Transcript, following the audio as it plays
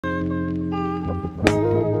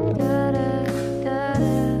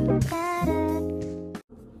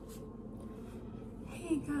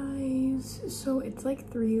So it's like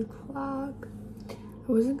 3 o'clock.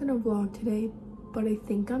 I wasn't gonna vlog today, but I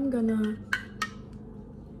think I'm gonna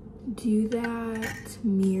do that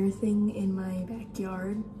mirror thing in my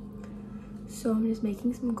backyard. So I'm just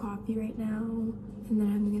making some coffee right now, and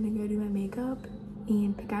then I'm gonna go do my makeup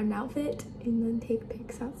and pick out an outfit and then take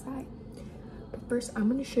pics outside. But first I'm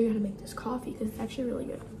gonna show you how to make this coffee because it's actually really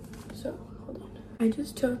good. So hold on.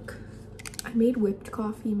 I made whipped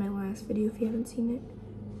coffee in my last video if you haven't seen it.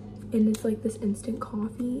 And it's like this instant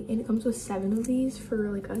coffee, and it comes with 7 of these for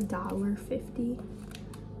like $1.50.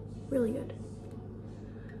 Really good.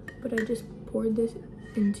 But I just poured this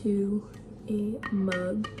into a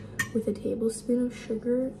mug with a tablespoon of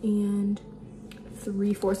sugar and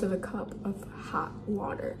 3/4 of a cup of hot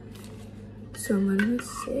water. So I'm letting it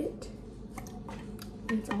sit.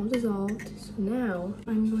 And it's all dissolved. So now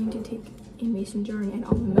I'm going to take a mason jar and add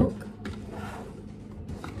almond milk.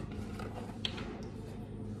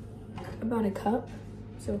 About a cup.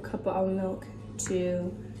 So a cup of almond milk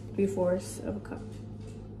to 3/4 of a cup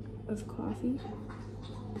of coffee.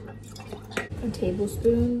 A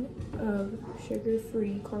tablespoon of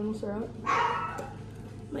sugar-free caramel syrup.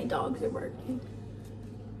 My dogs are barking.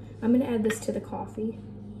 I'm gonna add this to the coffee.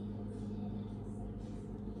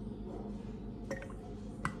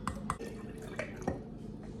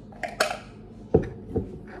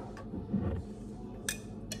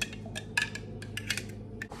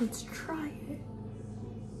 Let's try it.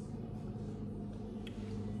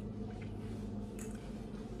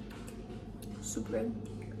 Super good.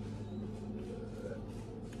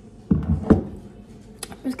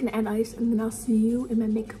 I'm just gonna add ice and then I'll see you in my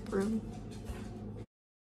makeup room.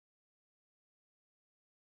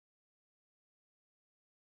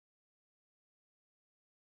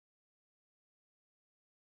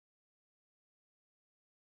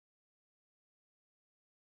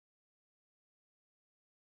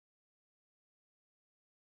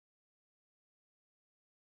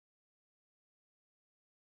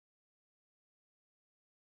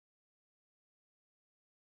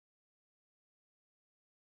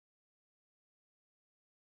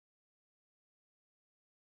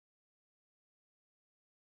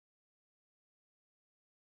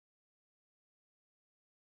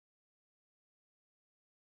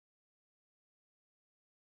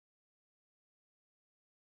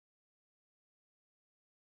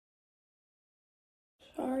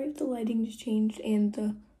 Sorry if the lighting just changed and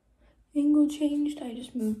the angle changed. I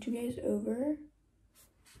just moved you guys over.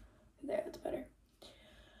 There, that's better.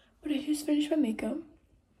 But I just finished my makeup.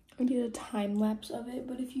 I did a time lapse of it,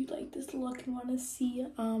 but if you like this look and want to see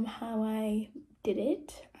how I did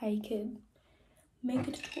it, I could make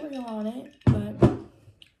a tutorial on it, but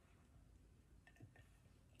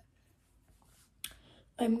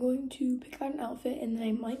I'm going to pick out an outfit and then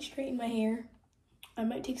I might straighten my hair. I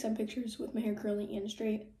might take some pictures with my hair curly and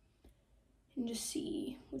straight and just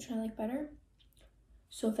see which one I like better.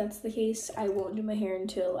 So if that's the case, I won't do my hair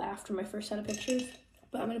until after my first set of pictures.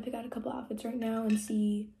 But I'm gonna pick out a couple outfits right now and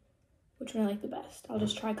see which one I like the best. I'll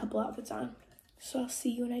just try a couple outfits on. So I'll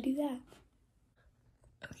see you when I do that.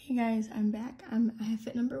 Okay guys, I'm back. I have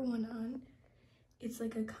fit number 1 on. It's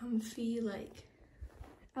like a comfy like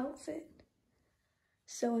outfit.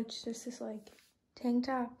 So it's just this like tank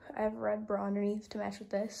top. I have a red bra underneath to match with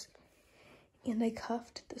this. And I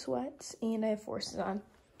cuffed the sweats and I have forces on.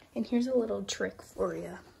 And here's a little trick for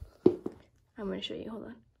you. I'm gonna show you,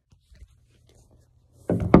 hold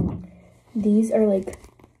on. These are like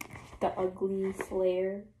the ugly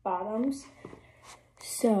flare bottoms.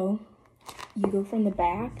 So you go from the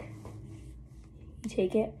back, you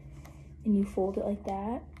take it and you fold it like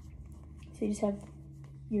that. So you just have,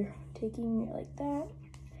 you're taking it like that,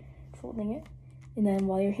 folding it. And then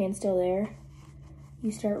while your hand's still there,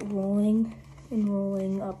 you start rolling and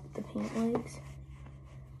rolling up the pant legs.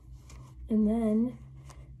 And then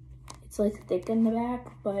it's like thick in the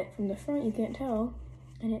back, but from the front you can't tell,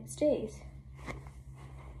 and it stays.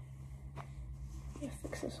 I'm gonna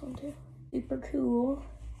fix this one too. Super cool.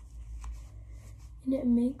 And it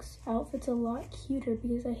makes outfits a lot cuter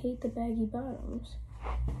because I hate the baggy bottoms.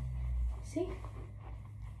 See?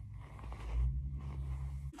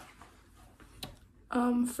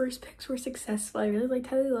 First pics were successful. I really liked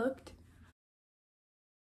how they looked.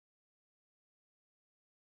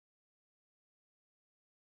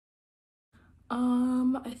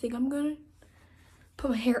 I think I'm gonna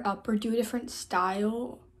put my hair up or do a different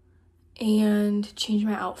style and change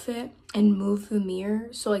my outfit and move the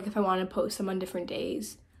mirror. So like if I want to post them on different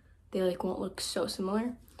days, they like won't look so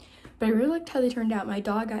similar. But I really liked how they turned out. My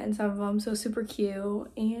dog got in some of them, so super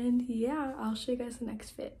cute. And yeah, I'll show you guys the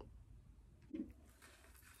next fit.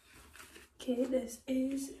 Okay, this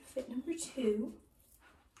is fit number 2.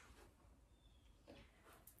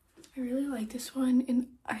 I really like this one, and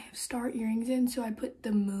I have star earrings in, so I put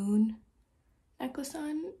the moon necklace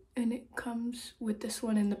on, and it comes with this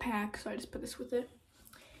one in the pack, so I just put this with it.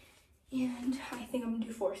 And I think I'm gonna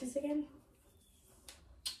do forces again.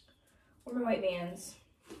 Or my white bands.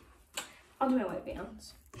 I'll do my white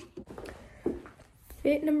bands.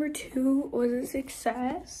 Fit number 2 was a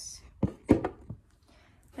success.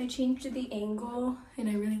 I changed the angle, and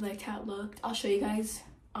I really liked how it looked. I'll show you guys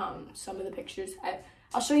some of the pictures.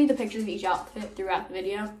 I'll show you the pictures of each outfit throughout the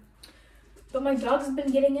video. But my dog's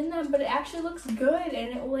been getting in them, but it actually looks good,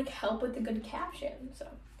 and it will like help with the good caption, so.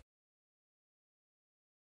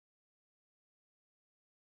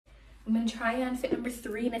 I'm gonna try on fit number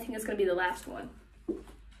 3, and I think it's gonna be the last one.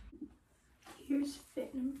 Here's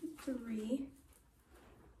fit number 3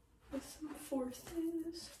 with some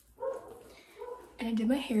forces. And I did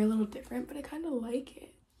my hair a little different, but I kind of like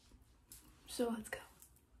it. So let's go.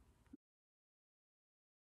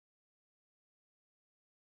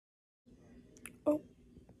 Oh.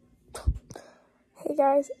 Hey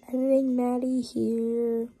guys, editing Maddie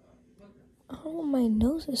here. Oh, my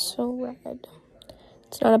nose is so red.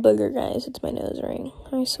 It's not a booger, guys. It's my nose ring.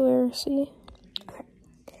 I swear, see?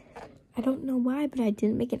 Okay. I don't know why, but I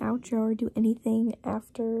didn't make an outro or do anything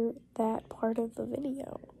after that part of the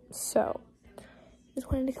video. So, just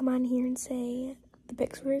wanted to come on here and say the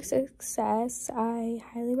pics were a success. I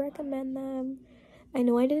highly recommend them. I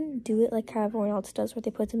know I didn't do it like how everyone else does, where they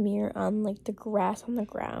put the mirror on like the grass on the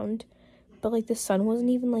ground, but like the sun wasn't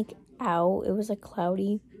even like out. It was like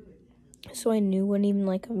cloudy, so I knew it wouldn't even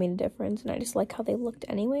like have made a difference, and I just like how they looked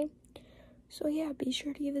anyway. So yeah, be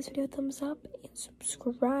sure to give this video a thumbs up and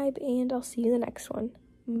subscribe, and I'll see you in the next one.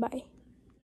 Bye.